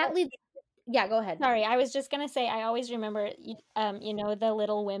Yeah. that leads, yeah, go ahead. Sorry, I was just gonna say I always remember, the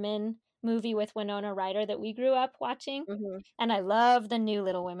Little Women movie with Winona Ryder that we grew up watching, Hmm. and I love the new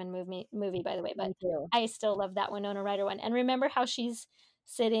Little Women movie, by the way, but Me too. I still love that Winona Ryder one. And remember how she's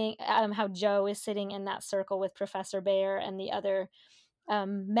sitting, how Jo is sitting in that circle with Professor Bayer and the other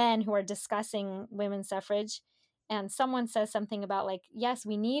men who are discussing women's suffrage, and someone says something about like, yes,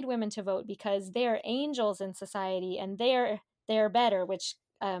 we need women to vote because they're angels in society and they're better, which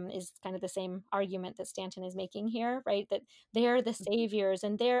is kind of the same argument that Stanton is making here, right? That they're the saviors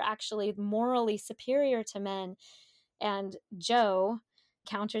and they're actually morally superior to men. And Jo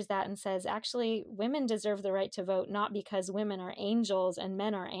counters that and says, actually, women deserve the right to vote not because women are angels and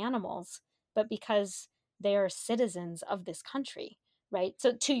men are animals, but because they are citizens of this country, right?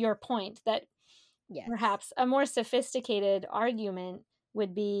 So, to your point, that Yes. perhaps a more sophisticated argument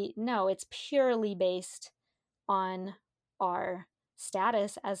would be no, it's purely based on our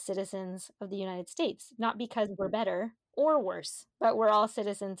status as citizens of the United States, not because we're Hmm. better or worse, but we're all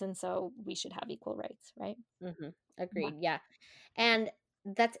citizens and so we should have equal rights, right? Hmm. Yeah. Agreed. Yeah. And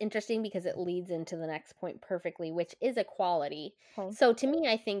that's interesting because it leads into the next point perfectly, which is equality. Okay. So to me,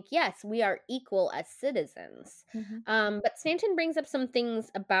 I think, yes, we are equal as citizens. Hmm. But Stanton brings up some things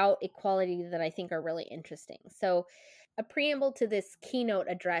about equality that I think are really interesting. So a preamble to this keynote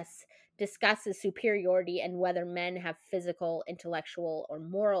address discusses superiority and whether men have physical, intellectual, or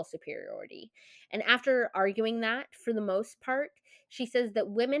moral superiority. And after arguing that, for the most part, she says that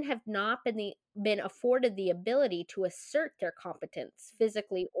women have not been afforded the ability to assert their competence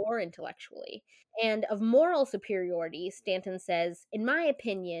physically or intellectually. And of moral superiority, Stanton says, in my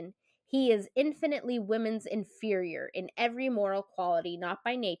opinion, he is infinitely women's inferior in every moral quality, not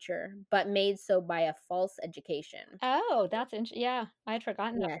by nature, but made so by a false education. Oh, that's interesting. Yeah, I had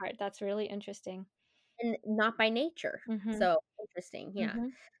forgotten that Yeah, part. That's really interesting. and not by nature. Hmm. So interesting, yeah. Hmm.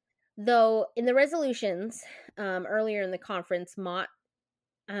 Though in the resolutions earlier in the conference, Mott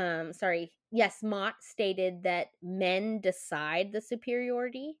stated that men decide the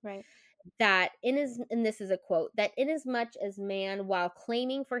superiority. Right. And this is a quote, that inasmuch as man, while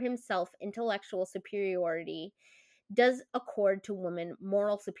claiming for himself intellectual superiority, does accord to woman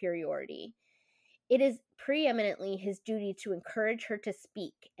moral superiority, it is preeminently his duty to encourage her to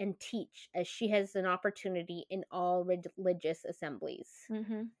speak and teach as she has an opportunity in all religious assemblies.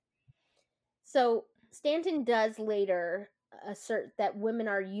 Hmm. So Stanton does later assert that women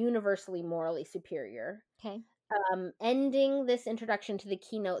are universally morally superior. Okay. Ending this introduction to the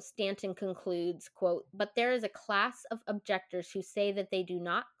keynote, Stanton concludes, quote, but there is a class of objectors who say that they do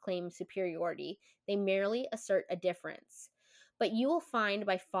not claim superiority. They merely assert a difference. But you will find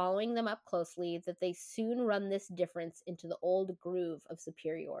by following them up closely that they soon run this difference into the old groove of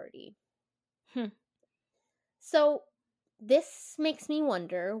superiority. Hmm. So this makes me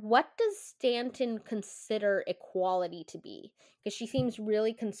wonder, what does Stanton consider equality to be? Because she seems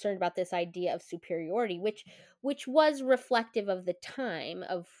really concerned about this idea of superiority, which was reflective of the time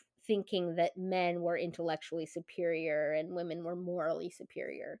of thinking that men were intellectually superior and women were morally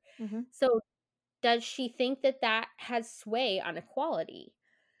superior. Hmm. So does she think that that has sway on equality?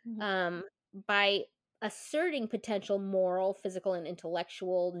 Hmm. um, by asserting potential moral, physical, and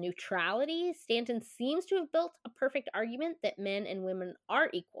intellectual neutrality, Stanton seems to have built a perfect argument that men and women are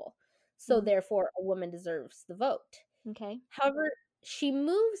equal. So, Hmm. therefore, a woman deserves the vote. Okay. However, she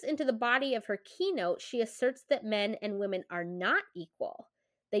moves into the body of her keynote. She asserts that men and women are not equal,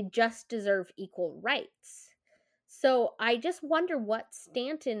 they just deserve equal rights. So, I just wonder what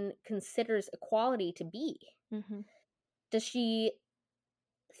Stanton considers equality to be. Hmm. Does she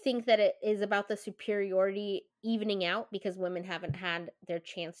think that it is about the superiority evening out because women haven't had their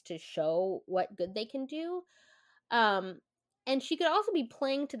chance to show what good they can do? Um, and she could also be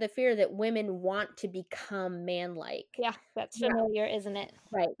playing to the fear that women want to become manlike. Yeah, that's Yeah, familiar, isn't it?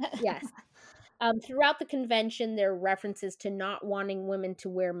 right. Yes. Throughout the convention, there are references to not wanting women to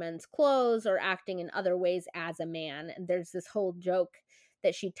wear men's clothes or acting in other ways as a man. And there's this whole joke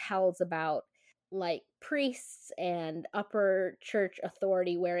that she tells about like priests and upper church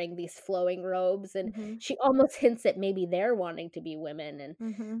authority wearing these flowing robes, and Hmm. she almost hints at maybe they're wanting to be women. And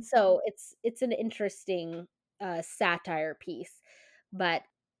Hmm. so it's an interesting satire piece. But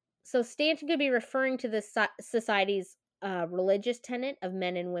so Stanton could be referring to the society's religious tenet of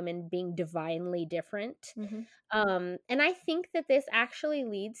men and women being divinely different. Hmm. And I think that this actually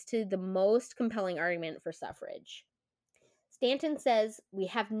leads to the most compelling argument for suffrage. Stanton says, "We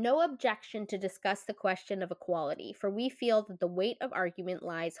have no objection to discuss the question of equality, for we feel that the weight of argument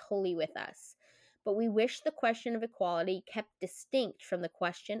lies wholly with us. But we wish the question of equality kept distinct from the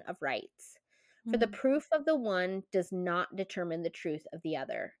question of rights. For the Hmm. proof of the one does not determine the truth of the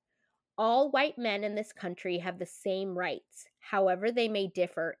other. All white men in this country have the same rights, however they may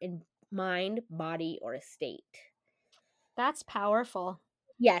differ in mind, body, or estate." That's powerful.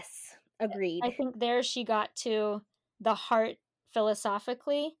 Yes, I agreed. think there she got to the heart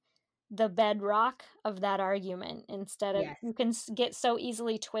philosophically, the bedrock of that argument instead of Yes, you can get so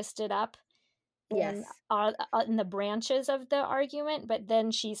easily twisted up yes, in the branches of the argument, but then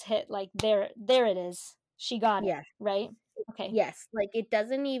she's hit like there it is. She got it, yes, right? Okay. yes. Like it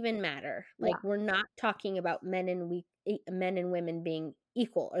doesn't even matter. Like Yeah. we're not talking about men and women being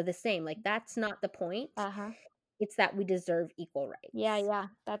equal or the same. Like that's not the point. Uh-huh. It's that we deserve equal Yeah,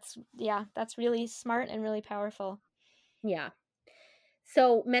 rights. yeah, that's really smart and really powerful. Yeah.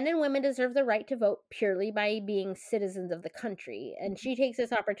 So, men and women deserve the right to vote purely by being citizens of the country. And Mhm. she takes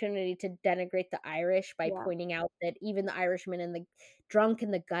this opportunity to denigrate the Irish by Yeah. pointing out that even the Irishman in the drunk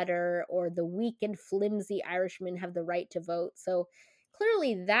in the gutter or the weak and flimsy Irishman have the right to vote. So,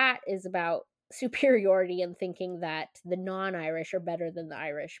 clearly, that is about superiority and thinking that the non Irish are better than the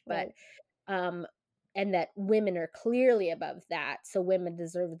Irish. But, Right. um, and that women are clearly above that. So, women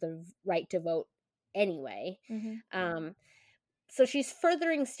deserve the right to vote anyway. Mhm. Um, so she's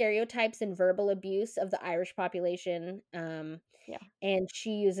furthering stereotypes and verbal abuse of the Irish population, Yeah. and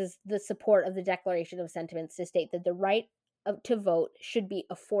she uses the support of the Declaration of Sentiments to state that the right to vote should be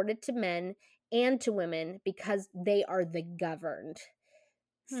afforded to men and to women because they are the governed.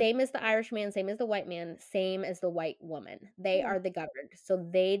 Hmm. Same as the Irish man, same as the white man, same as the white woman. They Yeah. are the governed, so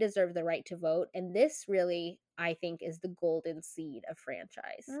they deserve the right to vote. And this really, I think, is the golden seed of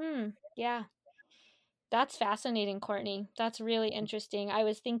franchise. Yeah. That's fascinating, Courtney. That's really interesting. I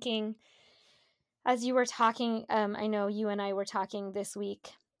was thinking as you were talking, I know you and I were talking this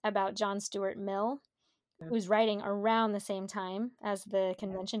week about John Stuart Mill, who's writing around the same time as the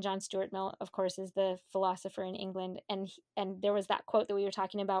convention. John Stuart Mill, of course, is the philosopher in England, and there was that quote that we were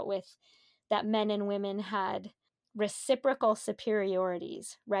talking about with that men and women had reciprocal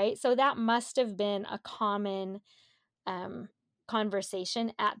superiorities, right? So that must have been a common um,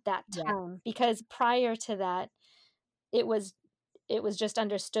 conversation at that Yeah. time, because prior to that, it was it was just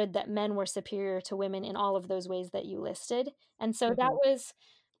understood that men were superior to women in all of those ways that you listed. And so that Hmm. was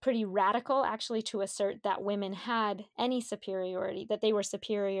pretty radical, actually, to assert that women had any superiority, that they were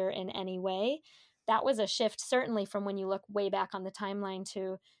superior in any way. That was a shift, certainly, from when you look way back on the timeline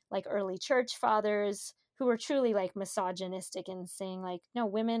to like early church fathers who were truly like misogynistic and saying, like, no,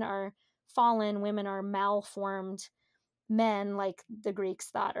 women are fallen, women are malformed men, like the Greeks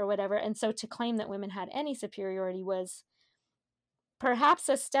thought, or whatever. And so to claim that women had any superiority was perhaps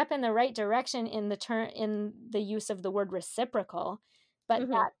a step in the right direction in the use of the word reciprocal, but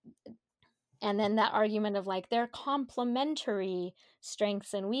Hmm. And then that argument of like they're complementary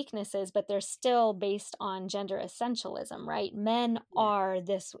strengths and weaknesses, but they're still based on gender essentialism, right? Men Yeah. are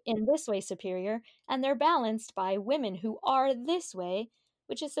this in this way superior, and they're balanced by women who are this way,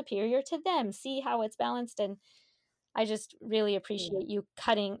 which is superior to them. See how it's balanced. And I just really Yeah. appreciate you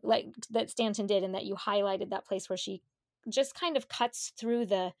cutting like that Stanton did, and that you highlighted that place where she just kind of cuts through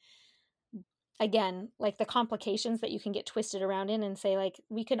the, again, like the complications that you can get twisted around in, and say like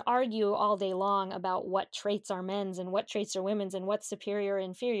we can argue all day long about what traits are men's and what traits are women's and what's superior or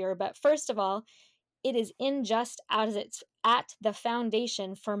inferior, but first of all, it is unjust as it's at the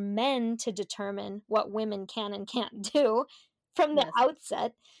foundation for men to determine what women can and can't do from the Yes.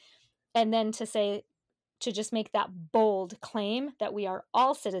 outset. And then to say, to just make that bold claim that we are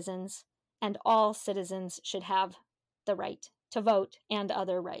all citizens and all citizens should have the right to vote and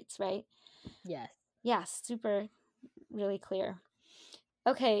other rights, right? Yes. Yeah, super, really clear.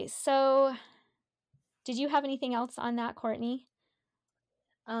 Okay, so did you have anything else on that, Courtney?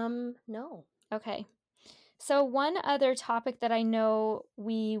 No. Okay. So one other topic that I know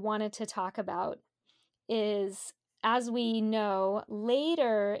we wanted to talk about is, as we know,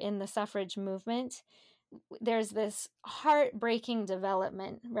 later in the suffrage movement, there's this heartbreaking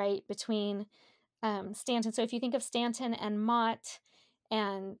development, right, between Stanton. So if you think of Stanton and Mott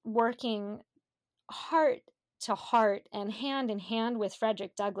and working heart to heart and hand in hand with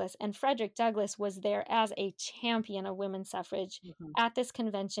Frederick Douglass, and Frederick Douglass was there as a champion of women's suffrage Mm-hmm. at this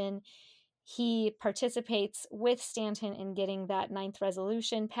convention. He participates with Stanton in getting that ninth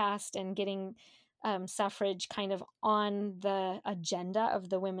resolution passed and getting suffrage kind of on the agenda of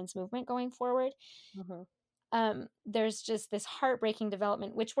the women's movement going forward. Mm-hmm. There's just this heartbreaking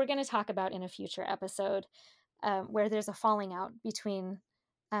development, which we're going to talk about in a future episode, where there's a falling out between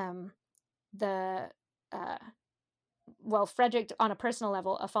the Frederick, on a personal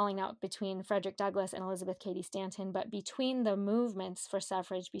level, a falling out between Frederick Douglass and Elizabeth Cady Stanton, but between the movements for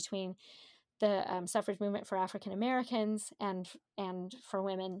suffrage, between the suffrage movement for African Americans and for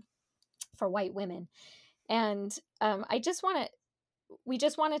women, for white women. And we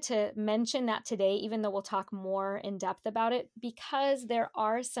just wanted to mention that today, even though we'll talk more in depth about it, because there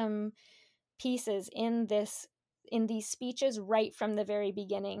are some pieces in these speeches right from the very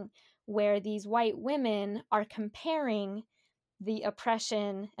beginning where these white women are comparing the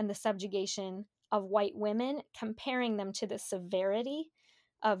oppression and the subjugation of white women, comparing them to the severity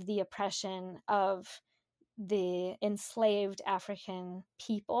of the oppression of the enslaved African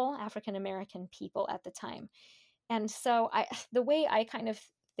American people at the time. And so the way I kind of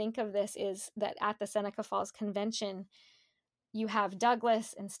think of this is that at the Seneca Falls Convention, you have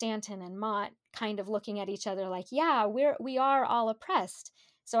Douglass and Stanton and Mott kind of looking at each other like, yeah, we are all oppressed.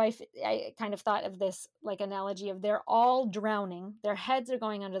 So I kind of thought of this like analogy of they're all drowning, their heads are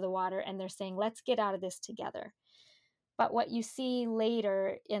going under the water, and they're saying, let's get out of this together. But what you see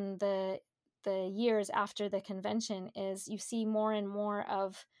later in the years after the convention is you see more and more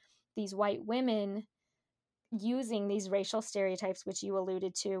of these white women using these racial stereotypes, which you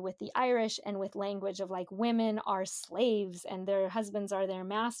alluded to with the Irish, and with language of like women are slaves and their husbands are their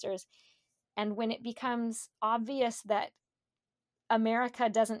masters. And when it becomes obvious that America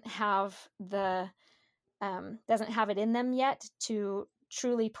doesn't have it in them yet to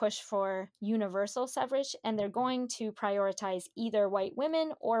truly push for universal suffrage, and they're going to prioritize either white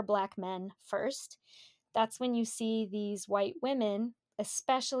women or Black men first, that's when you see these white women,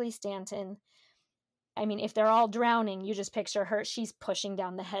 especially Stanton. I mean, if they're all drowning, you just picture her, she's pushing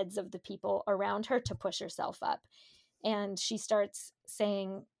down the heads of the people around her to push herself up. And she starts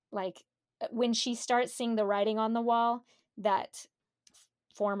saying, like, when she starts seeing the writing on the wall that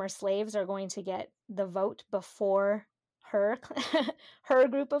former slaves are going to get the vote before her her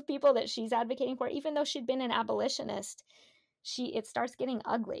group of people that she's advocating for, even though she'd been an abolitionist, it starts getting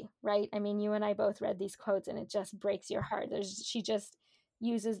ugly, right? I mean, you and I both read these quotes and it just breaks your heart. She just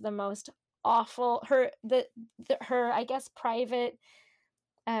uses the most awful, her I guess private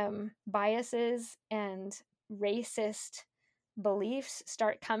biases and racist beliefs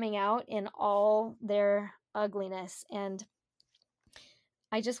start coming out in all their ugliness. And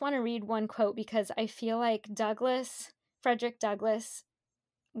I just want to read one quote because I feel like Frederick Douglass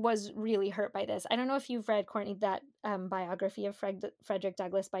was really hurt by this. I don't know if you've read, Courtney, that biography of Frederick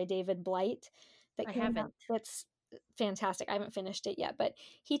Douglass by David Blight that I came haven't. out. That's fantastic. I haven't finished it yet, but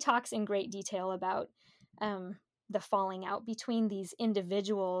he talks in great detail about the falling out between these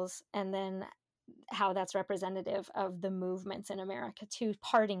individuals, and then how that's representative of the movements in America, two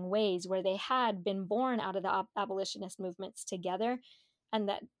parting ways where they had been born out of the abolitionist movements together, and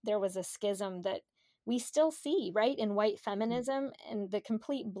that there was a schism that we still see, right, in white feminism, and the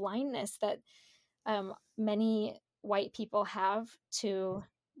complete blindness that many white people have to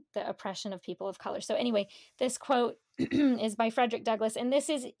the oppression of people of color. So anyway, this quote is by Frederick Douglass, and this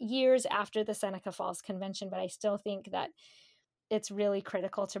is years after the Seneca Falls Convention, but I still think that it's really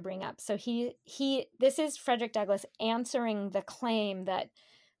critical to bring up. So this is Frederick Douglass answering the claim that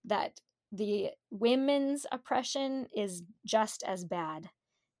the women's oppression is just as bad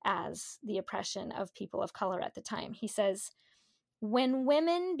as the oppression of people of color at the time. He says, "When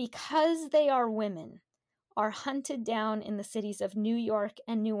women, because they are women, are hunted down in the cities of New York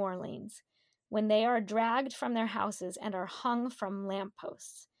and New Orleans, when they are dragged from their houses and are hung from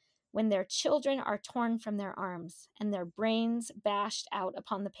lampposts, when their children are torn from their arms and their brains bashed out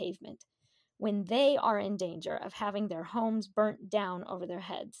upon the pavement, when they are in danger of having their homes burnt down over their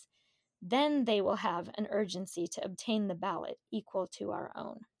heads, then they will have an urgency to obtain the ballot equal to our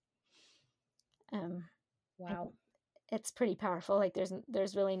own." Wow. It's pretty powerful. Like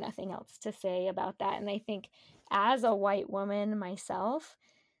there's really nothing else to say about that. And I think as a white woman myself,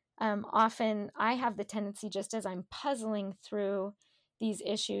 often I have the tendency, just as I'm puzzling through these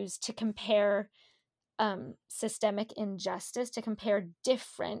issues, to compare systemic injustice, to compare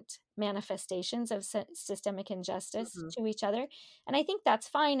different manifestations of systemic injustice to each other. And I think that's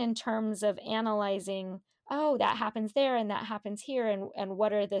fine in terms of analyzing, oh, that happens there and that happens here, and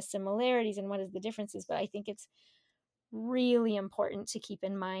what are the similarities and what is the differences. But I think it's really important to keep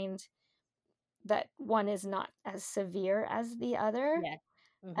in mind that one is not as severe as the other. Yeah.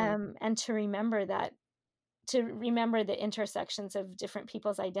 Mm-hmm. And to remember the intersections of different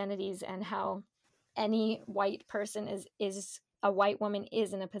people's identities, and how any white person is a white woman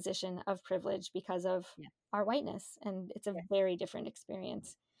is in a position of privilege because of Yeah. our whiteness, and it's a Yes. very different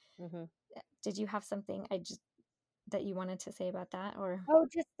experience. Mm-hmm. Did you have something that you wanted to say about that? Or Oh,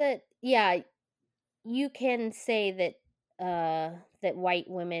 just that, yeah, you can say that white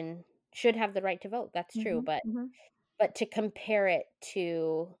women should have the right to vote. That's true, Mhm, mhm. but to compare it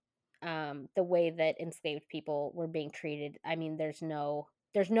to the way that enslaved people were being treated, I mean, there's no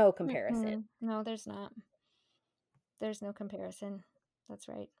comparison. No, there's no comparison. That's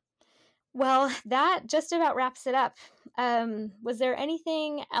right. Well, that just about wraps it up. Was there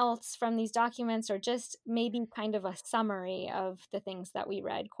anything else from these documents, or just maybe kind of a summary of the things that we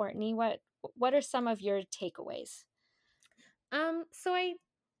read, Courtney? What are some of your takeaways? So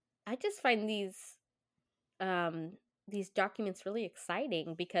I just find these documents really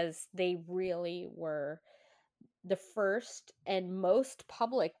exciting because they really were the first and most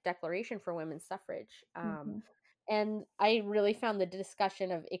public declaration for women's suffrage. Mhm. And I really found the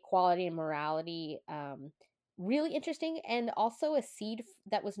discussion of equality and morality really interesting, and also a seed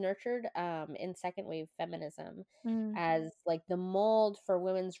that was nurtured in second wave feminism, Mm. as like the mold for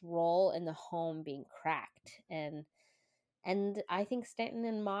women's role in the home being cracked. And I think Stanton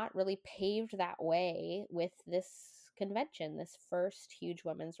and Mott really paved that way with this convention, this first huge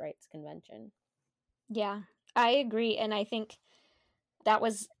women's rights convention. Yeah, I agree, and I think that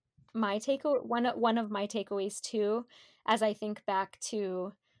was my one of my takeaways too, as I think back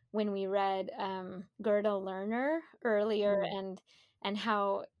to when we read Gerda Lerner earlier, Mm, and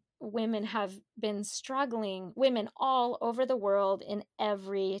how women have been struggling, women all over the world in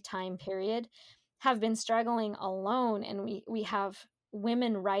every time period have been struggling alone, and we have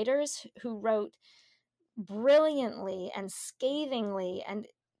women writers who wrote brilliantly and scathingly and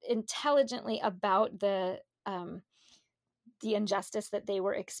intelligently about the injustice that they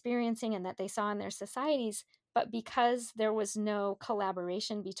were experiencing and that they saw in their societies. But because there was no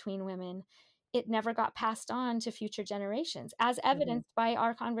collaboration between women, it never got passed on to future generations, as mhm, evidenced by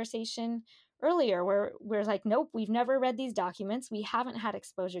our conversation earlier, where we're like, nope, we've never read these documents. We haven't had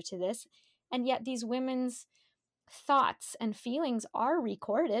exposure to this. And yet these women's thoughts and feelings are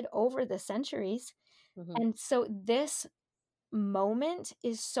recorded over the centuries. mhm, And so this moment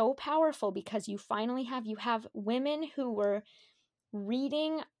is so powerful because you have women who were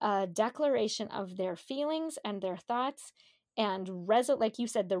reading a declaration of their feelings and their thoughts, and like you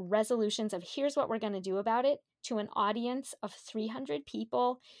said, the resolutions of here's what we're going to do about it, to an audience of 300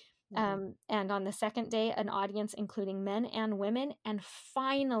 people, mhm, and on the second day an audience including men and women, and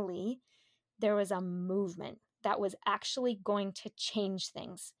finally there was a movement that was actually going to change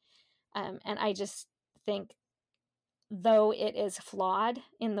things. And I just think, though it is flawed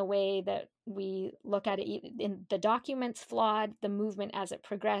in the way that we look at it, in the documents flawed, the movement as it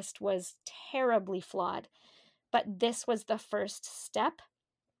progressed was terribly flawed, but this was the first step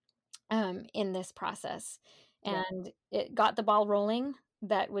in this process, yeah. and it got the ball rolling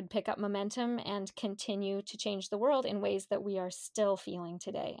that would pick up momentum and continue to change the world in ways that we are still feeling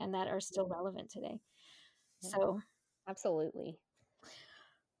today and that are still relevant today. So, Absolutely.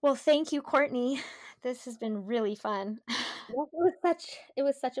 well, thank you, Courtney. This has been really fun. Yes, it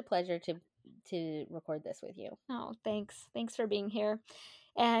was such a pleasure to record this with you. Oh, thanks. Thanks for being here.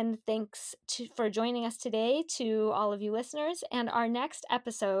 And for joining us today to all of you listeners. And our next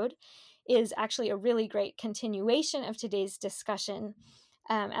episode is actually a really great continuation of today's discussion.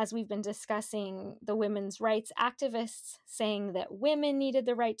 As we've been discussing the women's rights activists saying that women needed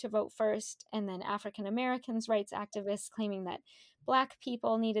the right to vote first, and then African Americans' rights activists claiming that Black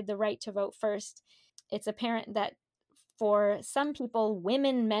people needed the right to vote first. It's apparent that for some people,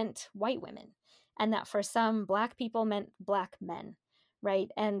 women meant white women, and that for some, Black people meant Black men, right?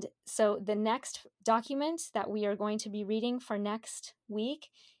 And so the next document that we are going to be reading for next week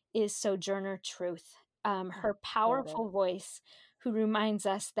is Sojourner Truth, her powerful voice, who reminds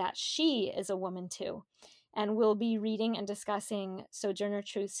us that she is a woman too. And we'll be reading and discussing Sojourner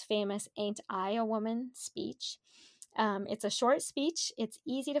Truth's famous Ain't I a Woman speech. It's a short speech, it's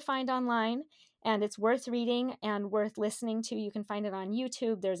easy to find online, and it's worth reading and worth listening to. You can find it on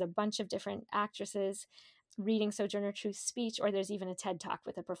YouTube. There's a bunch of different actresses reading Sojourner Truth's speech, or there's even a TED Talk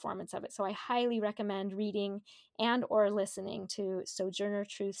with a performance of it. So I highly recommend reading and or listening to Sojourner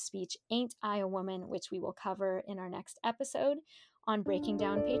Truth's speech, Ain't I a Woman, which we will cover in our next episode on breaking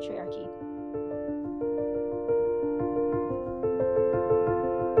down patriarchy.